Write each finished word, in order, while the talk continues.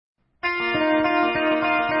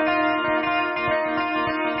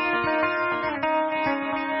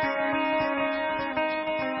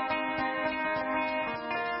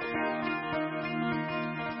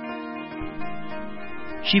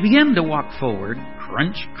She began to walk forward,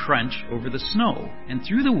 crunch, crunch, over the snow and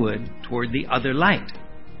through the wood toward the other light.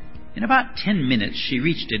 In about 10 minutes she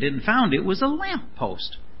reached it and found it was a lamp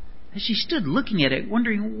post. As she stood looking at it,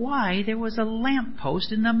 wondering why there was a lamp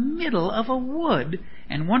post in the middle of a wood,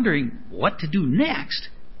 and wondering what to do next,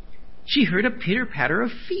 she heard a pitter-patter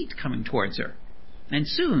of feet coming towards her. And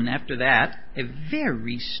soon after that, a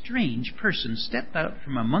very strange person stepped out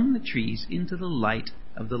from among the trees into the light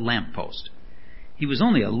of the lamp post. He was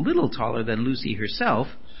only a little taller than Lucy herself,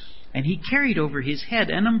 and he carried over his head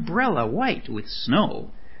an umbrella white with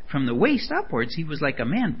snow. From the waist upwards he was like a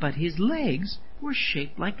man, but his legs were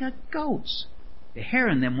shaped like a goat's. The hair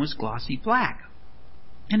in them was glossy black.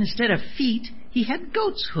 And instead of feet, he had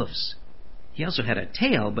goat's hoofs. He also had a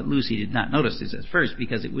tail, but Lucy did not notice this at first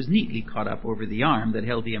because it was neatly caught up over the arm that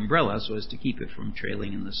held the umbrella so as to keep it from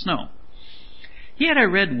trailing in the snow. He had a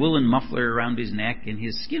red woolen muffler around his neck, and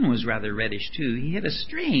his skin was rather reddish too. He had a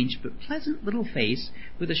strange but pleasant little face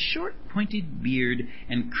with a short pointed beard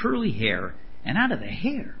and curly hair, and out of the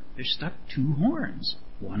hair there stuck 2 horns,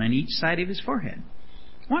 one on each side of his forehead.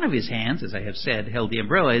 One of his hands, as I have said, held the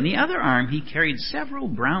umbrella. In the other arm he carried several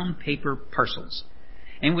brown paper parcels.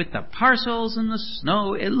 And with the parcels and the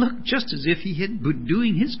snow, it looked just as if he had been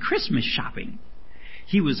doing his Christmas shopping.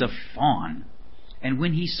 He was a fawn, and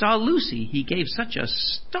when he saw Lucy, he gave such a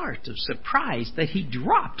start of surprise that he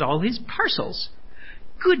dropped all his parcels.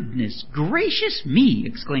 "Goodness gracious me!"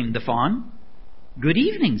 exclaimed the fawn. "Good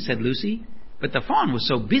evening," said Lucy. But the fawn was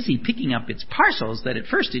so busy picking up its parcels that at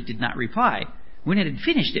first it did not reply. When it had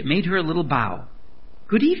finished, it made her a little bow.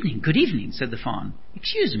 Good evening," said the fawn.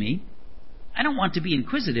 "Excuse me, I don't want to be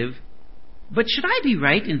inquisitive, but should I be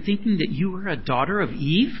right in thinking that you are a daughter of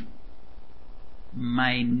Eve?"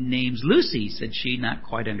 "My name's Lucy," said she, not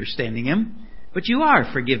quite understanding him. "But you are,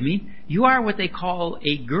 forgive me, you are what they call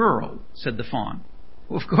a girl," said the fawn.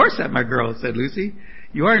 "Well, of course I'm a girl," said Lucy.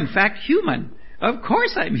 "You are in fact human." "Of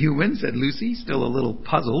course I'm human," said Lucy, still a little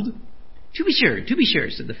puzzled. To be sure,"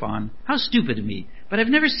 said the fawn. "How stupid of me, but I've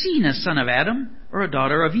never seen a son of Adam or a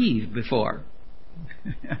daughter of Eve before."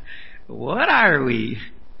 What are we?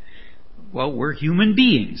 Well, we're human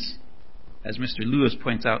beings, as Mr. Lewis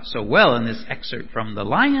points out so well in this excerpt from The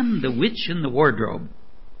Lion, the Witch, and the Wardrobe.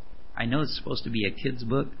 I know it's supposed to be a kid's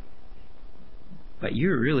book, but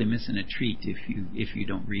you're really missing a treat if you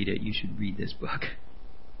don't read it. You should read this book.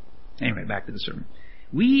 Anyway, back to the sermon.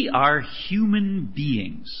 We are human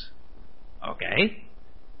beings. Okay?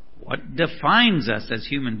 What defines us as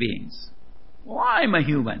human beings? Well, I'm a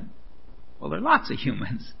human. Well, there are lots of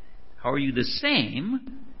humans. How are you the same?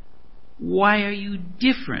 Why are you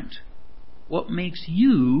different? What makes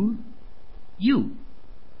you, you?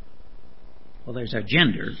 Well, there's our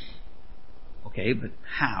gender. Okay, but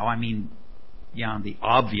how? I mean, beyond the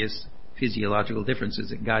obvious physiological differences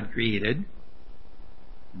that God created.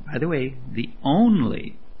 And by the way, the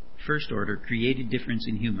only first-order created difference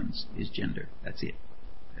in humans is gender. That's it.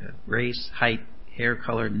 Race, height, hair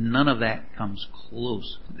color, none of that comes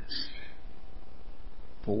close to this.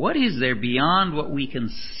 But what is there beyond what we can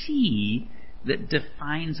see that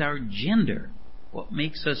defines our gender? What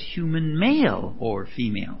makes us human male or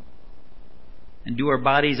female? And do our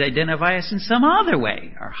bodies identify us in some other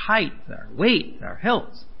way? Our height, our weight, our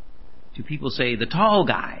health? Do people say the tall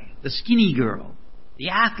guy, the skinny girl, the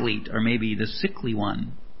athlete, or maybe the sickly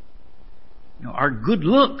one? You know, our good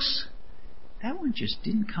looks. That one just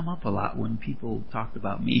didn't come up a lot when people talked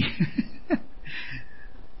about me.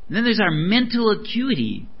 And then there's our mental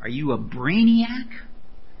acuity. Are you a brainiac?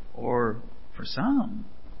 Or, for some,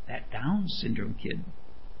 that Down syndrome kid?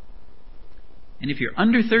 And if you're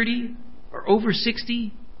under 30 or over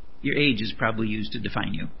 60, your age is probably used to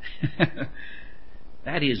define you.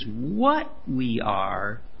 That is what we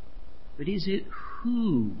are, but is it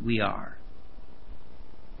who we are?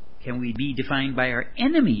 Can we be defined by our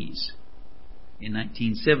enemies? In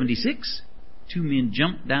 1976, 2 men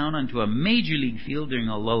jumped down onto a major league field during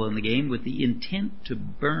a lull in the game with the intent to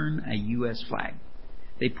burn a U.S. flag.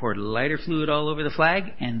 They poured lighter fluid all over the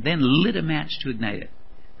flag and then lit a match to ignite it.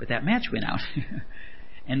 But that match went out.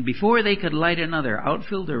 And before they could light another,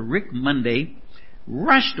 outfielder Rick Monday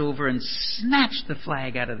rushed over and snatched the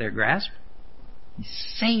flag out of their grasp. He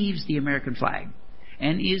saves the American flag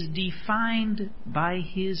and is defined by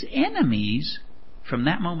his enemies from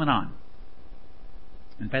that moment on.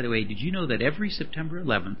 And by the way, did you know that every September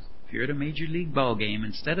 11th, if you're at a major league ball game,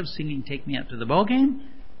 instead of singing "Take Me Out to the Ball Game,"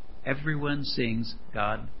 everyone sings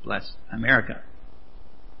 "God Bless America,"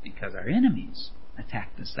 because our enemies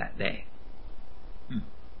attacked us that day.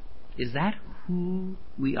 Is that who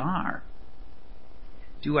we are?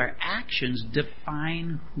 Do our actions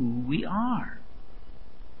define who we are?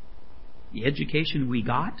 the education we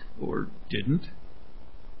got or didn't?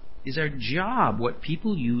 Is our job what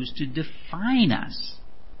people use to define us,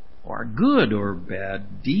 or our good or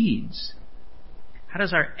bad deeds? How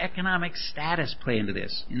does our economic status play into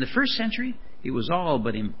this? In the first century, it was all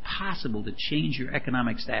but impossible to change your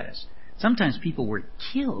economic status. Sometimes people were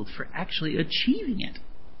killed for actually achieving it.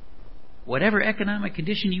 Whatever economic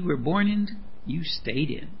condition you were born in, you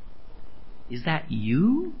stayed in. Is that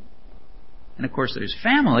you? And of course there's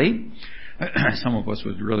family. Some of us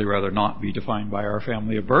would really rather not be defined by our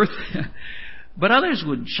family of birth. But others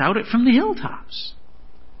would shout it from the hilltops.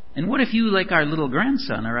 And what if you, like our little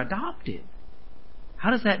grandson, are adopted?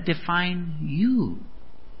 How does that define you?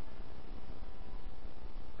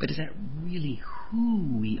 But is that really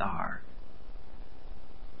who we are?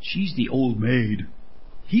 She's the old maid.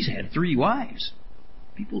 He's had 3 wives.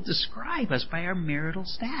 People describe us by our marital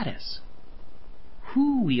status.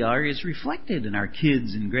 Who we are is reflected in our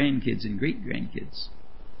kids and grandkids and great-grandkids.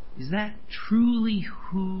 Is that truly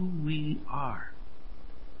who we are?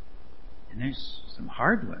 And there's some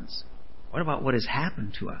hard ones. What about what has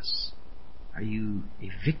happened to us? Are you a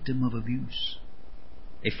victim of abuse?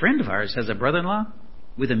 A friend of ours has a brother-in-law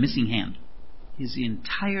with a missing hand. His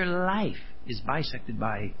entire life is bisected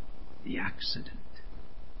by the accident.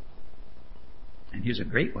 And here's a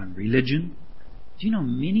great one. Religion. Do you know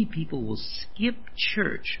many people will skip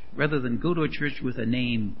church rather than go to a church with a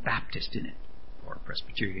name Baptist in it, or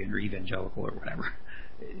Presbyterian or Evangelical or whatever?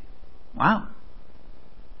 Wow.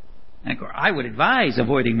 And of course, I would advise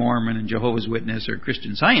avoiding Mormon and Jehovah's Witness or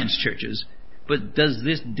Christian Science churches, but does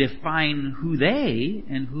this define who they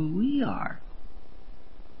and who we are?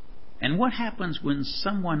 And what happens when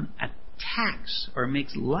someone attacks or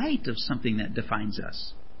makes light of something that defines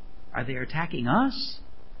us? Are they attacking us?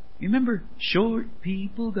 Remember, short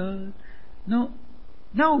people got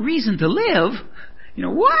no reason to live. You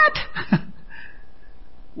know, what?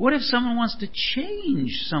 What if someone wants to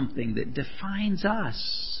change something that defines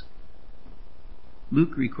us?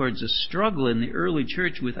 Luke records a struggle in the early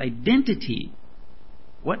church with identity.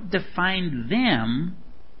 What defined them,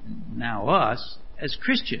 now us, as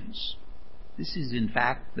Christians? This is, in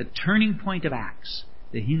fact, the turning point of Acts,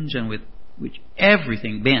 the hinge on which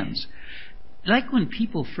everything bends. Like when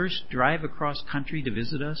people first drive across country to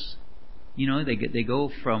visit us, you know, they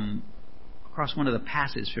go from across one of the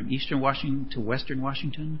passes from eastern Washington to western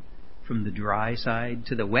Washington, from the dry side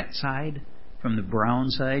to the wet side, from the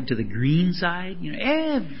brown side to the green side. You know,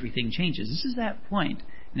 everything changes. This is that point.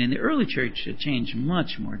 And in the early church, a change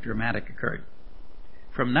much more dramatic occurred.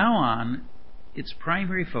 From now on, its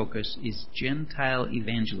primary focus is Gentile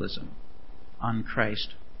evangelism on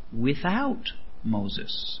Christ without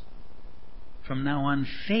Moses. From now on,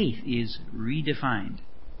 faith is redefined.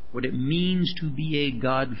 What it means to be a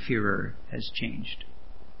God-fearer has changed.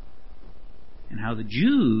 And how the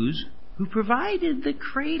Jews, who provided the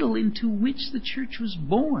cradle into which the church was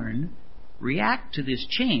born, react to this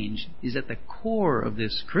change is at the core of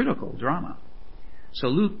this critical drama. So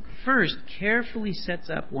Luke first carefully sets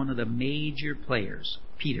up one of the major players,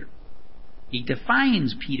 Peter. He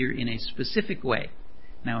defines Peter in a specific way.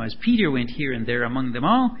 Now, as Peter went here and there among them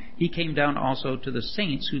all, he came down also to the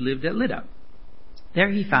saints who lived at Lydda. There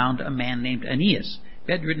he found a man named Aeneas,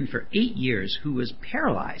 bedridden for 8 years, who was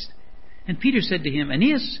paralyzed. And Peter said to him,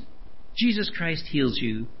 "Aeneas, Jesus Christ heals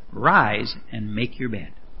you. Rise and make your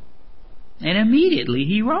bed." And immediately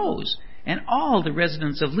he rose, and all the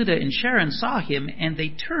residents of Lydda and Sharon saw him, and they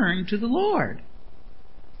turned to the Lord.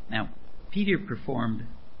 Now, Peter performed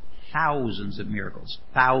thousands of miracles.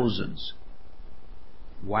 Thousands.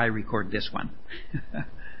 Why record this one?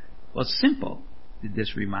 Well, it's simple. Did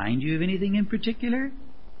this remind you of anything in particular?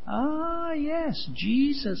 Ah, yes,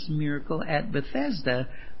 Jesus' miracle at Bethesda,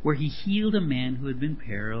 where he healed a man who had been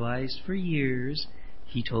paralyzed for years.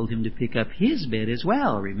 He told him to pick up his bed as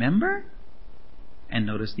well, remember? And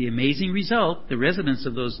notice the amazing result. The residents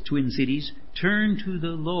of those twin cities turned to the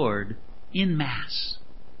Lord in mass.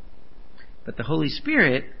 But the Holy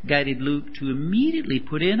Spirit guided Luke to immediately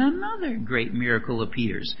put in another great miracle of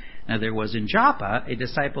Peter's. Now there was in Joppa a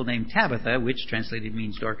disciple named Tabitha, which translated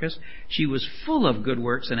means Dorcas. She was full of good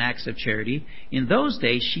works and acts of charity. In those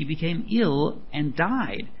days she became ill and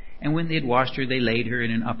died. And when they had washed her, they laid her in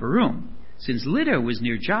an upper room. Since Lydda was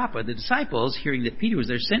near Joppa, the disciples, hearing that Peter was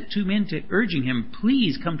there, sent 2 men urging him,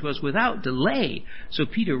 "Please come to us without delay." So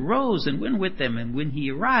Peter rose and went with them, and when he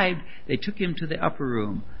arrived, they took him to the upper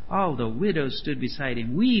room. All the widows stood beside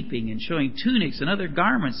him, weeping and showing tunics and other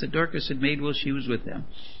garments that Dorcas had made while she was with them.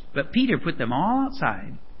 But Peter put them all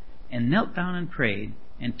outside and knelt down and prayed,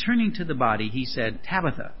 and turning to the body, he said,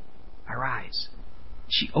 "Tabitha, arise."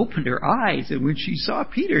 She opened her eyes, and when she saw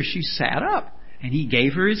Peter, she sat up, and he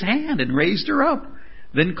gave her his hand and raised her up.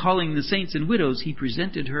 Then calling the saints and widows, he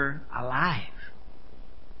presented her alive.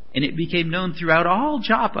 And it became known throughout all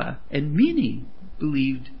Joppa, and many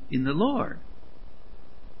believed in the Lord.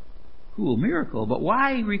 Cool miracle, but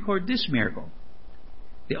why record this miracle?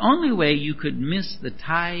 The only way you could miss the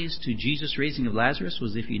ties to Jesus' raising of Lazarus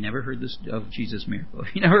was if you never heard of Jesus' miracle.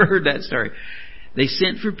 If you never heard that story. They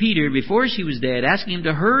sent for Peter before she was dead, asking him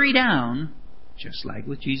to hurry down, just like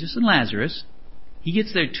with Jesus and Lazarus. He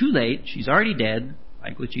gets there too late. She's already dead,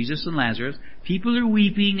 like with Jesus and Lazarus. People are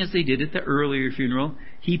weeping as they did at the earlier funeral.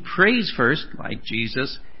 He prays first, like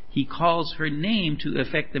Jesus. He calls her name to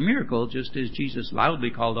effect the miracle, just as Jesus loudly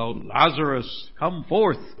called out, "Lazarus, come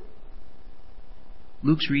forth."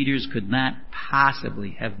 Luke's readers could not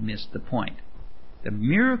possibly have missed the point. The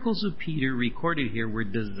miracles of Peter recorded here were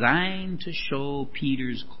designed to show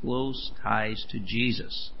Peter's close ties to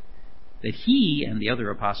Jesus, that he and the other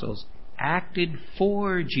apostles acted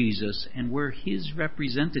for Jesus and were his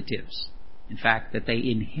representatives. In fact, that they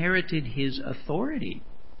inherited his authority.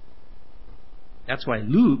 That's why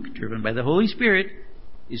Luke, driven by the Holy Spirit,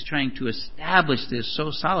 is trying to establish this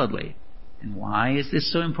so solidly. And why is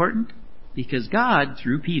this so important? Because God,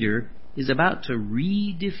 through Peter, is about to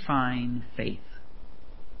redefine faith.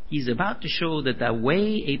 He's about to show that the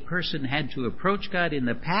way a person had to approach God in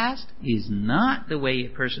the past is not the way a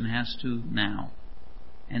person has to now.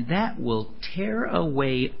 And that will tear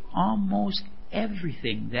away almost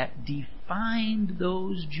everything that defined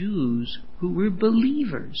those Jews who were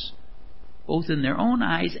believers, both in their own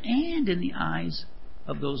eyes and in the eyes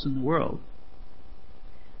of those in the world.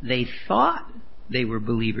 They thought they were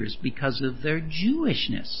believers because of their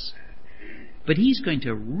Jewishness. But he's going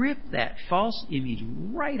to rip that false image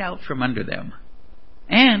right out from under them.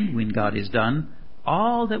 And when God is done,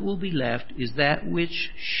 all that will be left is that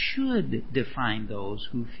which should define those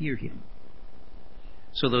who fear him.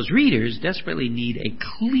 So those readers desperately need a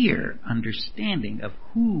clear understanding of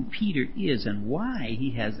who Peter is and why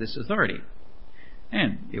he has this authority.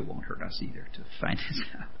 And it won't hurt us either to find this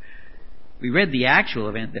out. We read the actual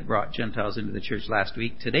event that brought Gentiles into the church last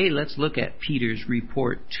week. Today, let's look at Peter's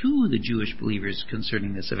report to the Jewish believers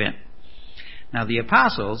concerning this event. Now, the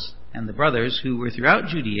apostles and the brothers who were throughout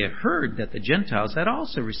Judea heard that the Gentiles had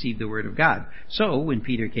also received the word of God. So, when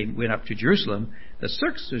Peter went up to Jerusalem, the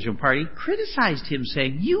circumcision party criticized him,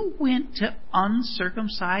 saying, "You went to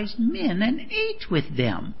uncircumcised men and ate with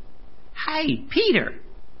them." Hey, Peter,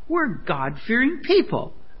 we're God-fearing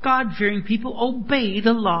people. God-fearing people obey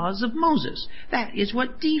the laws of Moses. That is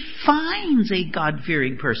what defines a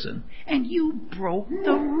God-fearing person. And you broke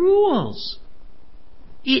the rules.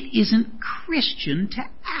 It isn't Christian to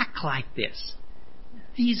act like this.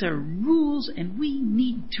 These are rules and we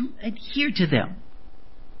need to adhere to them.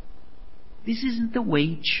 This isn't the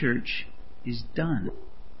way church is done.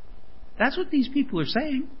 That's what these people are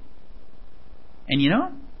saying. And you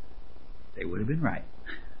know, they would have been right.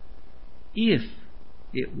 If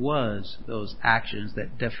it was those actions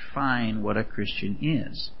that define what a Christian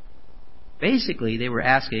is. Basically, they were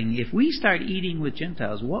asking, if we start eating with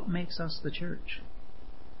Gentiles, what makes us the church?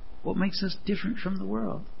 What makes us different from the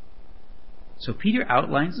world? So Peter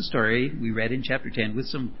outlines the story we read in chapter 10 with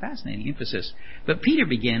some fascinating emphasis. But Peter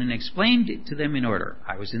began and explained it to them in order.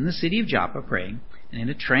 I was in the city of Joppa praying, and in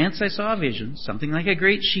a trance I saw a vision, something like a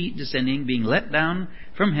great sheet descending, being let down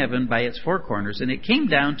from heaven by its four corners, and it came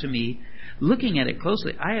down to me. Looking at it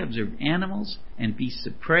closely, I observed animals and beasts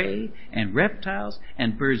of prey and reptiles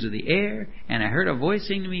and birds of the air, and I heard a voice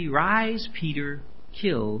saying to me, "Rise, Peter,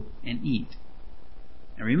 kill and eat."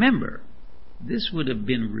 Now remember, this would have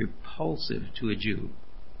been repulsive to a Jew.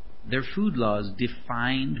 Their food laws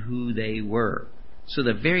defined who they were. So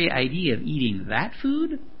the very idea of eating that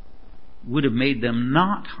food would have made them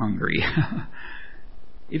not hungry.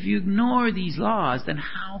 If you ignore these laws, then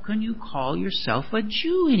how can you call yourself a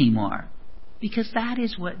Jew anymore? Because that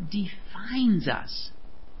is what defines us.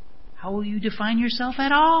 How will you define yourself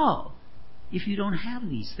at all if you don't have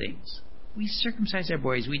these things? We circumcise our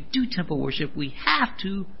boys, we do temple worship, we have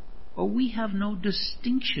to, or we have no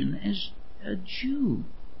distinction as a Jew.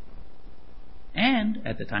 And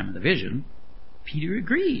at the time of the vision, Peter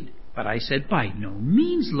agreed. But I said, "By no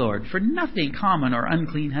means, Lord, for nothing common or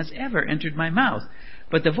unclean has ever entered my mouth."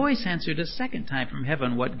 But the voice answered a second time from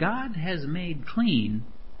heaven, "What God has made clean,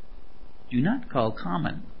 do not call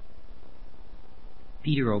common."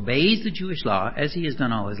 Peter obeys the Jewish law as he has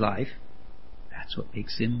done all his life. That's what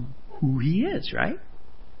makes him who he is, right?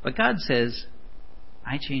 But God says,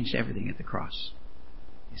 "I changed everything at the cross.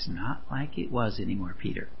 It's not like it was anymore,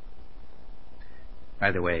 Peter."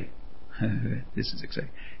 By the way, This is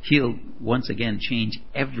exciting. He'll once again change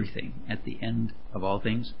everything at the end of all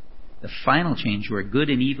things. The final change where good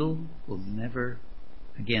and evil will never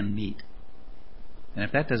again meet. And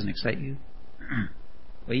if that doesn't excite you,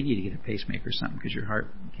 well, you need to get a pacemaker or something because your heart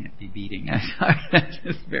can't be beating. That's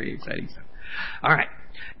just very exciting stuff. All right.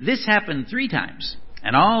 This happened 3 times,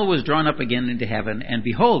 and all was drawn up again into heaven. And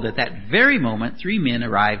behold, at that very moment, 3 men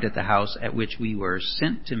arrived at the house at which we were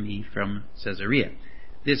sent to me from Caesarea.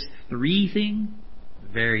 This 3 thing,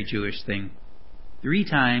 very Jewish thing. 3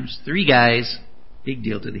 times, 3 guys, big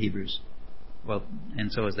deal to the Hebrews. Well,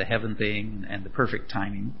 and so is the heaven thing and the perfect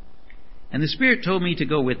timing. And the Spirit told me to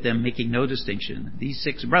go with them, making no distinction. These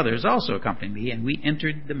 6 brothers also accompanied me, and we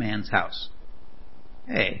entered the man's house.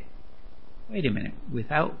 Hey, wait a minute.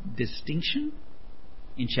 Without distinction?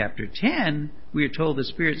 In chapter 10, we are told the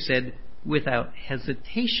Spirit said, without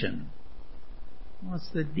hesitation. What's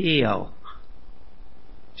the deal?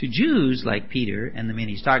 To Jews like Peter and the men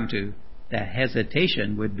he's talking to, the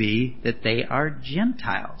hesitation would be that they are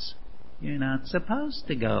Gentiles. You're not supposed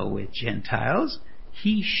to go with Gentiles.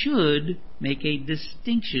 He should make a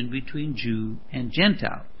distinction between Jew and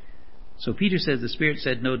Gentile. So Peter says the Spirit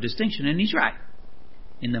said no distinction, and he's right.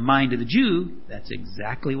 In the mind of the Jew, that's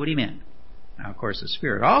exactly what he meant. Now, of course, the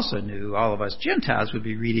Spirit also knew all of us Gentiles would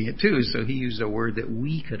be reading it too, so he used a word that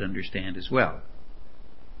we could understand as well.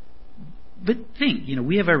 But think,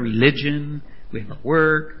 we have our religion, we have our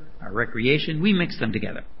work, our recreation, we mix them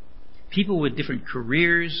together. People with different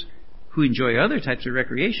careers who enjoy other types of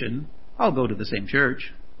recreation all go to the same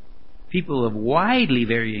church. People of widely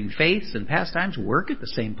varying faiths and pastimes work at the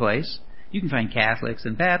same place. You can find Catholics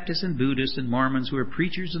and Baptists and Buddhists and Mormons who are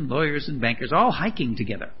preachers and lawyers and bankers all hiking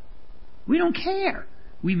together. We don't care.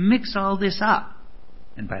 We mix all this up.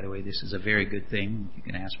 And by the way, this is a very good thing. You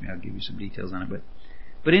can ask me, I'll give you some details on it.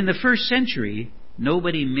 But in the first century,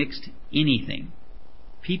 nobody mixed anything.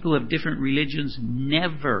 People of different religions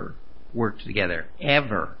never worked together,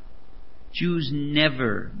 ever. Jews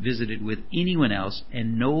never visited with anyone else,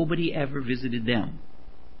 and nobody ever visited them.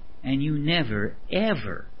 And you never,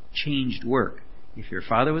 ever changed work. If your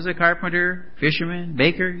father was a carpenter, fisherman,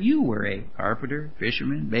 baker, you were a carpenter,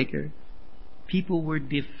 fisherman, baker. People were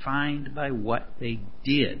defined by what they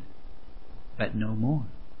did, but no more.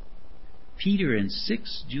 Peter and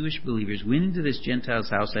 6 Jewish believers went into this Gentile's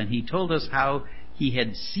house, and he told us how he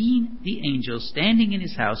had seen the angel standing in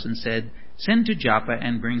his house and said, "Send to Joppa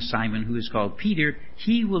and bring Simon, who is called Peter.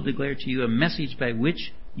 He will declare to you a message by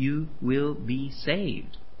which you will be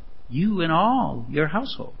saved, you and all your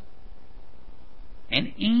household."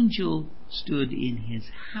 An angel stood in his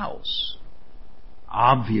house.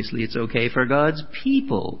 Obviously, it's okay for God's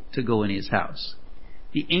people to go in his house.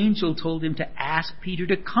 The angel told him to ask Peter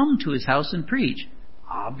to come to his house and preach.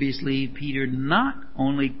 Obviously, Peter not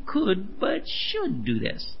only could, but should do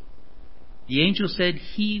this. The angel said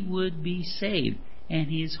he would be saved, and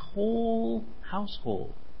his whole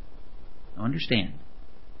household. Now understand,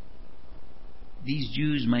 these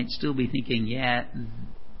Jews might still be thinking, yeah,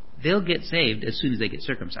 they'll get saved as soon as they get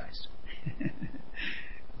circumcised.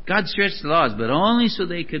 God stretched the laws, but only so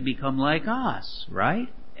they could become like us, right?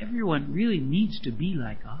 Everyone really needs to be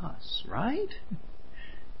like us, right?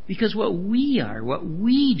 Because what we are, what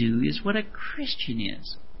we do, is what a Christian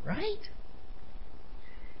is, right?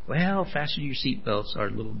 Well, fasten your seatbelts, our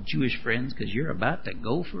little Jewish friends, because you're about to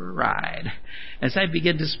go for a ride. As I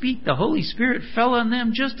began to speak, the Holy Spirit fell on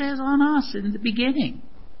them just as on us in the beginning.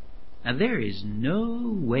 Now, there is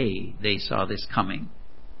no way they saw this coming.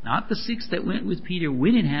 Not the 6 that went with Peter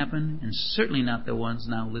when it happened, and certainly not the ones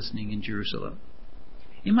now listening in Jerusalem.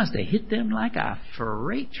 It must have hit them like a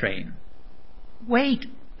freight train. Wait,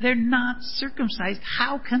 they're not circumcised.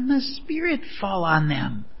 How can the Spirit fall on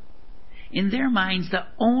them? In their minds, the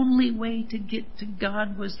only way to get to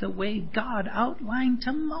God was the way God outlined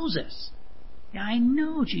to Moses. Yeah, I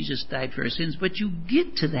know Jesus died for our sins, but you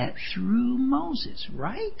get to that through Moses,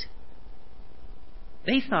 right?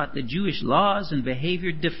 They thought the Jewish laws and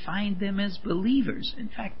behavior defined them as believers. In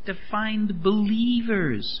fact, defined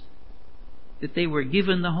believers. That they were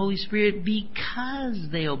given the Holy Spirit because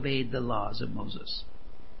they obeyed the laws of Moses.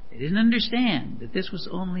 They didn't understand that this was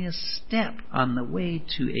only a step on the way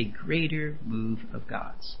to a greater move of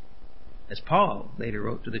God's. As Paul later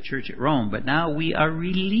wrote to the church at Rome, "But now we are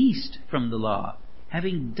released from the law,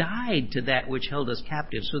 having died to that which held us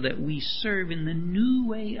captive, so that we serve in the new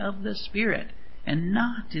way of the Spirit, and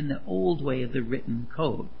not in the old way of the written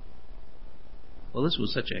code." Well, this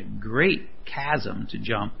was such a great chasm to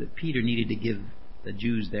jump that Peter needed to give the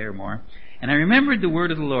Jews there more. "And I remembered the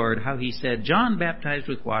word of the Lord, how he said, 'John baptized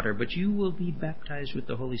with water, but you will be baptized with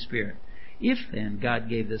the Holy Spirit.' If then God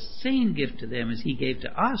gave the same gift to them as He gave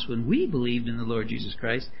to us when we believed in the Lord Jesus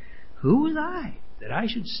Christ, who was I that I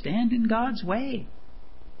should stand in God's way?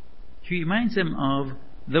 He reminds them of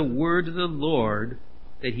the word of the Lord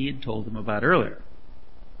that He had told them about earlier.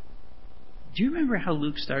 Do you remember how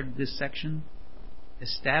Luke started this section?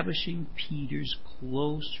 Establishing Peter's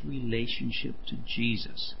close relationship to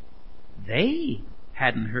Jesus. They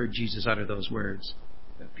hadn't heard Jesus utter those words,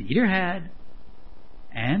 but Peter had.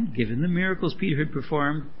 And given the miracles Peter had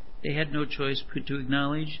performed, they had no choice but to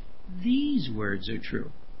acknowledge these words are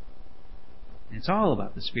true. And it's all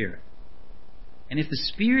about the Spirit. And if the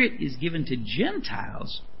Spirit is given to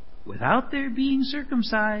Gentiles without their being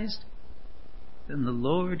circumcised, then the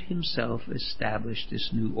Lord Himself established this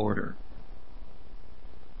new order.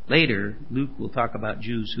 Later, Luke will talk about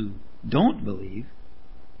Jews who don't believe,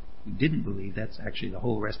 who didn't believe. That's actually the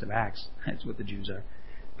whole rest of Acts. That's what the Jews are.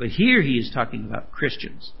 But here he is talking about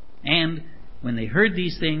Christians. And when they heard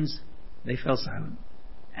these things, they fell silent.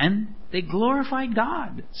 And they glorified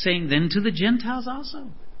God, saying then to the Gentiles also,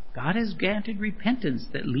 God has granted repentance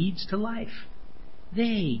that leads to life.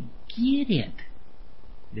 They get it.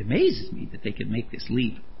 It amazes me that they could make this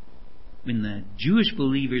leap. When the Jewish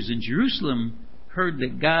believers in Jerusalem heard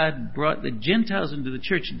that God brought the Gentiles into the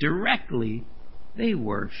church directly, they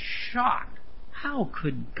were shocked. How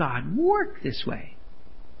could God work this way?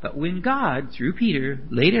 But when God, through Peter,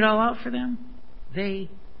 laid it all out for them, they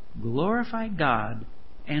glorified God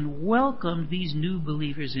and welcomed these new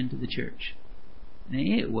believers into the church. Now,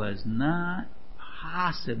 it was not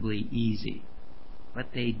possibly easy, but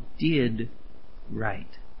they did right,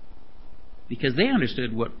 because they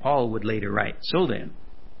understood what Paul would later write. So then,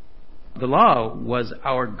 the law was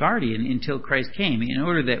our guardian until Christ came, in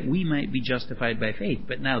order that we might be justified by faith.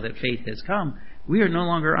 But now that faith has come, we are no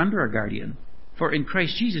longer under our guardian. For in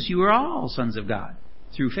Christ Jesus you are all sons of God,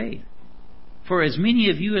 through faith. For as many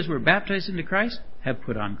of you as were baptized into Christ have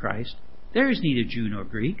put on Christ. There is neither Jew nor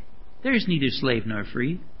Greek. There is neither slave nor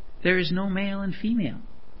free. There is no male and female.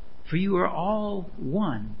 For you are all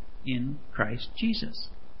one in Christ Jesus.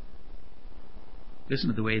 Listen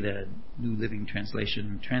to the way the New Living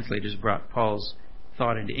Translation translators brought Paul's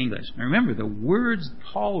thought into English. Now remember, the words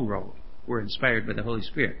Paul wrote were inspired by the Holy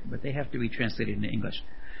Spirit, but they have to be translated into English.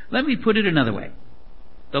 Let me put it another way.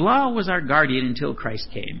 The law was our guardian until Christ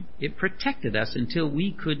came. It protected us until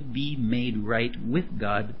we could be made right with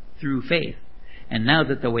God through faith. And now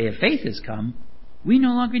that the way of faith has come, we no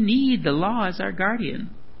longer need the law as our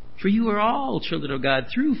guardian. For you are all children of God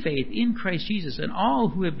through faith in Christ Jesus, and all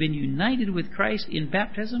who have been united with Christ in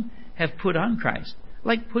baptism have put on Christ,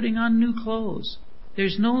 like putting on new clothes.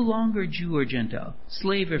 There's no longer Jew or Gentile,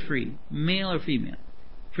 slave or free, male or female,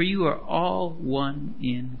 for you are all one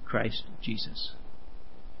in Christ Jesus.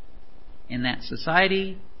 In that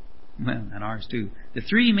society, well, and ours too, the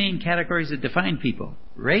three main categories that define people,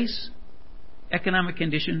 race, economic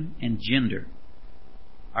condition, and gender,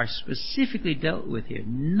 are specifically dealt with here.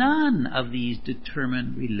 None of these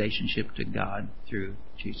determine relationship to God through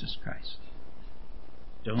Jesus Christ.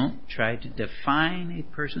 Don't try to define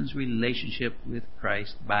a person's relationship with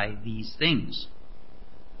Christ by these things.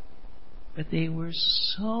 But they were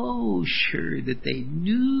so sure that they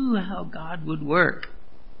knew how God would work.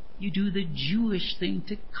 You do the Jewish thing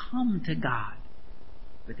to come to God.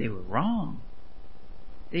 But they were wrong.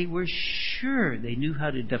 They were sure they knew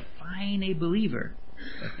how to define a believer,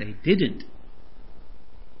 but they didn't.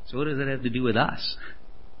 So what does that have to do with us?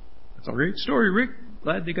 That's a great story, Rick.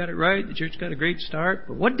 Glad they got it right. The church got a great start.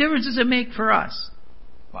 But what difference does it make for us?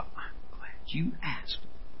 Well, I'm glad you asked.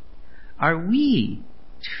 Are we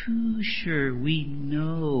too sure we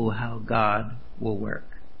know how God will work?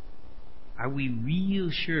 Are we real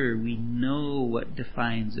sure we know what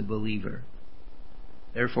defines a believer?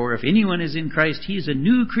 Therefore, if anyone is in Christ, he is a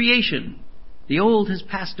new creation. The old has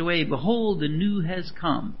passed away. Behold, the new has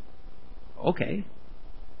come. Okay.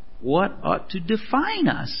 What ought to define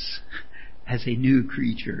us as a new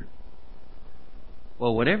creature?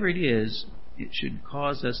 Well, whatever it is, it should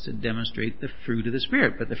cause us to demonstrate the fruit of the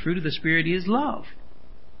Spirit. But the fruit of the Spirit is love,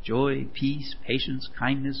 joy, peace, patience,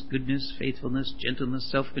 kindness, goodness, faithfulness, gentleness,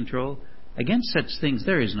 self-control. Against such things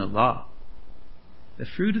there is no law. The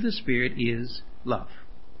fruit of the Spirit is love.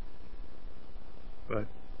 But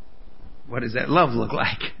what does that love look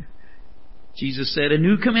like? Jesus said, "A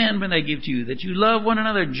new commandment I give to you, that you love one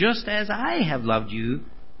another just as I have loved you.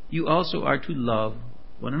 You also are to love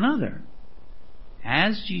one another.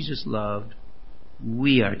 As Jesus loved,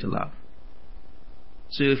 we are to love."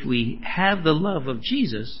 So if we have the love of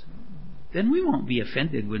Jesus, then we won't be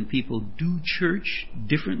offended when people do church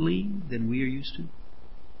differently than we are used to,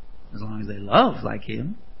 as long as they love like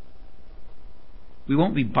Him. We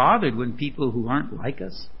won't be bothered when people who aren't like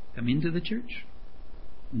us come into the church,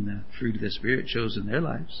 and the fruit of the Spirit shows in their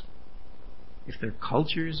lives. If their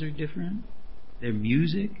cultures are different, their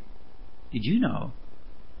music. Did you know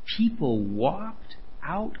people walked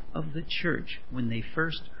out of the church when they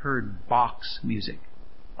first heard box music?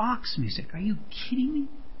 Box music. Are you kidding me?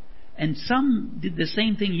 And some did the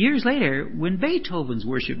same thing years later when Beethoven's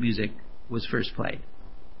worship music was first played.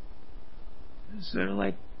 It's sort of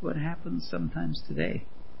like what happens sometimes today.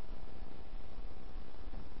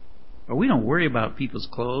 But we don't worry about people's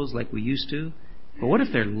clothes like we used to. But what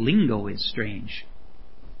if their lingo is strange?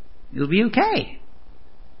 It'll be okay,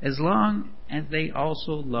 as long as they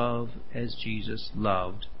also love as Jesus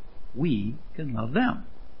loved. We can love them.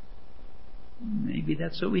 Maybe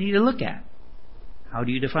that's what we need to look at. How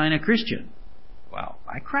do you define a Christian? Well,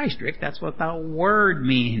 by Christ, Rick, that's what the word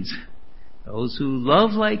means. Those who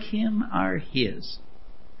love like Him are His.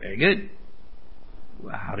 Very good.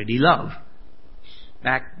 Well, how did He love?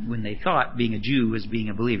 Back when they thought being a Jew was being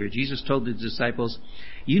a believer, Jesus told His disciples,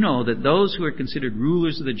 "You know that those who are considered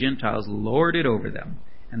rulers of the Gentiles lord it over them,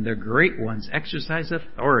 and their great ones exercise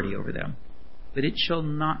authority over them. But it shall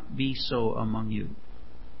not be so among you.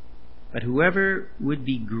 But whoever would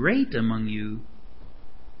be great among you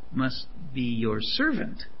must be your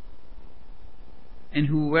servant. And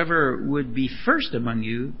whoever would be first among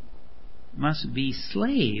you must be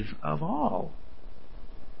slave of all.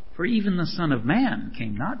 For even the Son of Man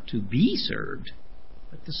came not to be served,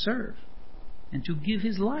 but to serve, and to give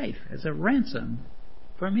His life as a ransom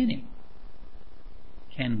for many."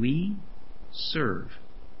 Can we serve?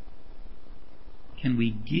 Can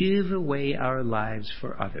we give away our lives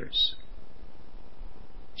for others?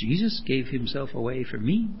 Jesus gave Himself away for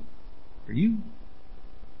me, for you.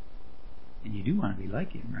 And you do want to be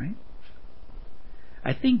like Him, right?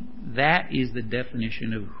 I think that is the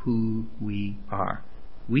definition of who we are.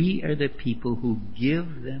 We are the people who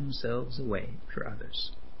give themselves away for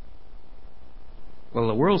others. Well,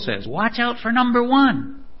 the world says, watch out for number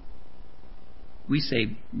one. We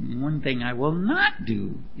say, one thing I will not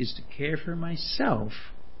do is to care for myself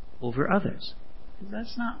over others. Because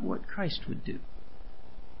that's not what Christ would do.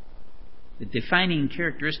 The defining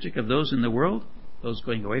characteristic of those in the world, those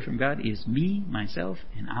going away from God, is me, myself,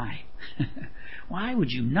 and I. Why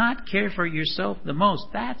would you not care for yourself the most?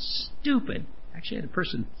 That's stupid. Actually, I had a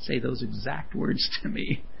person say those exact words to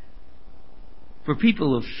me. For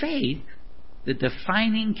people of faith, the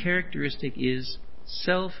defining characteristic is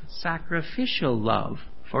self-sacrificial love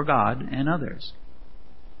for God and others,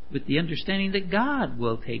 with the understanding that God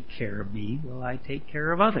will take care of me while I take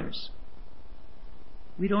care of others.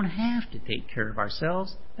 We don't have to take care of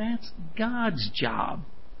ourselves. That's God's job.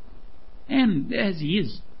 And as He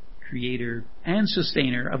is creator and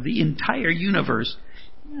sustainer of the entire universe,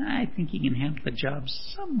 I think He can handle the job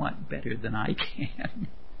somewhat better than I can.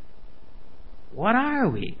 What are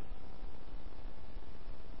we?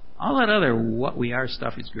 All that other what we are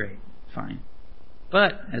stuff is great. Fine.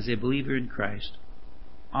 But as a believer in Christ,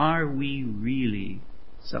 are we really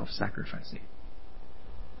self-sacrificing?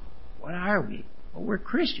 What are we? Well, we're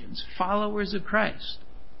Christians, followers of Christ.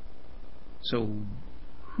 So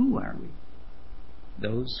who are we?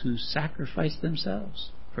 Those who sacrifice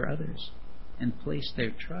themselves for others and place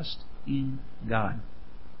their trust in God,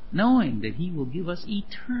 knowing that He will give us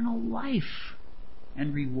eternal life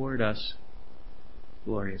and reward us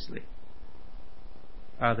gloriously.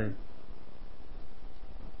 Father,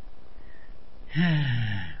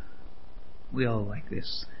 we all like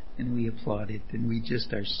this, and we applaud it, and we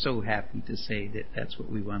just are so happy to say that that's what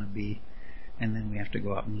we want to be, and then we have to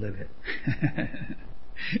go out and live it.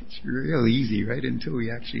 It's real easy, right, until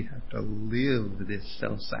we actually have to live this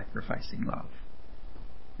self-sacrificing love.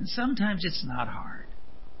 And sometimes it's not hard.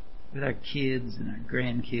 With our kids and our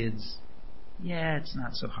grandkids, yeah, it's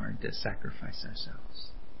not so hard to sacrifice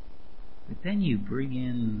ourselves. But then you bring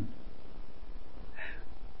in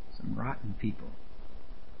some rotten people.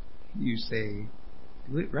 You say,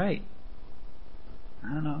 do it right.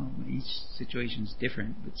 I don't know, each situation's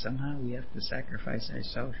different, but somehow we have to sacrifice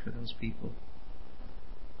ourselves for those people.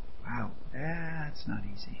 Wow, that's not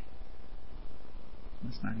easy.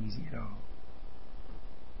 That's not easy at all.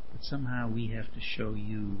 But somehow we have to show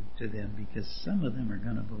You to them, because some of them are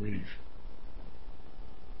going to believe.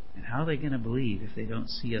 And how are they going to believe if they don't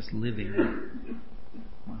see us living,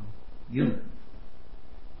 well, You?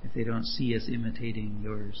 If they don't see us imitating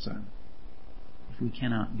Your Son? If we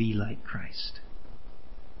cannot be like Christ,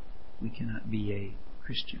 we cannot be a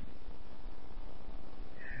Christian.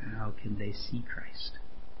 How can they see Christ?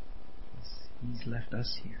 He's left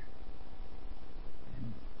us here.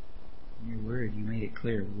 And in Your Word, You made it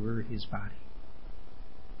clear we're His body.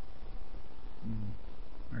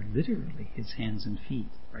 We are literally His hands and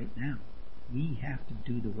feet right now. We have to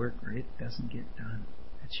do the work or it doesn't get done.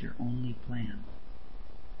 That's your only plan.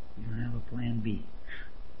 You don't have a plan B.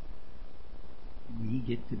 We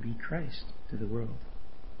get to be Christ to the world.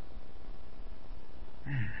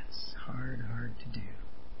 That's hard to do.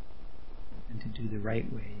 And to do the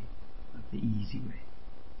right way, not the easy way.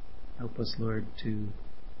 Help us, Lord, to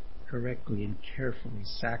correctly and carefully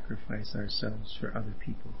sacrifice ourselves for other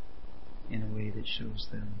people in a way that shows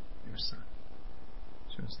them your Son,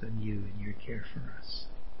 shows them you and your care for us.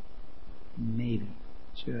 Maybe,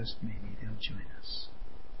 just maybe, they'll join us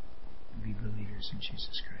and be believers in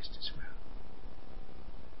Jesus Christ as well.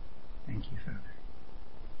 Thank you, Father.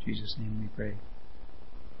 In Jesus' name we pray.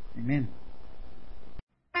 Amen.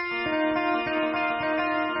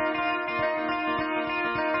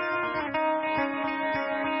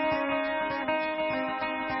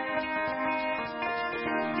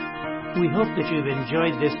 We hope that you've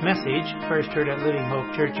enjoyed this message, first heard at Living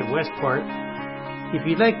Hope Church of Westport. If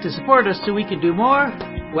you'd like to support us so we can do more,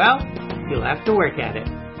 well, you'll have to work at it.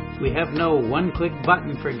 We have no one-click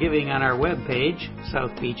button for giving on our webpage,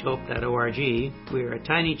 southbeachhope.org. We are a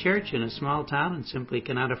tiny church in a small town and simply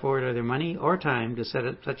cannot afford either money or time to set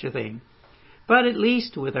up such a thing. But at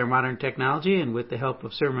least with our modern technology and with the help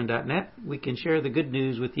of sermon.net, we can share the good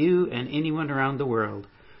news with you and anyone around the world.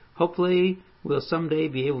 Hopefully, we'll someday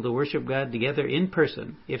be able to worship God together in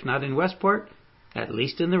person, if not in Westport, at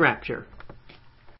least in the rapture.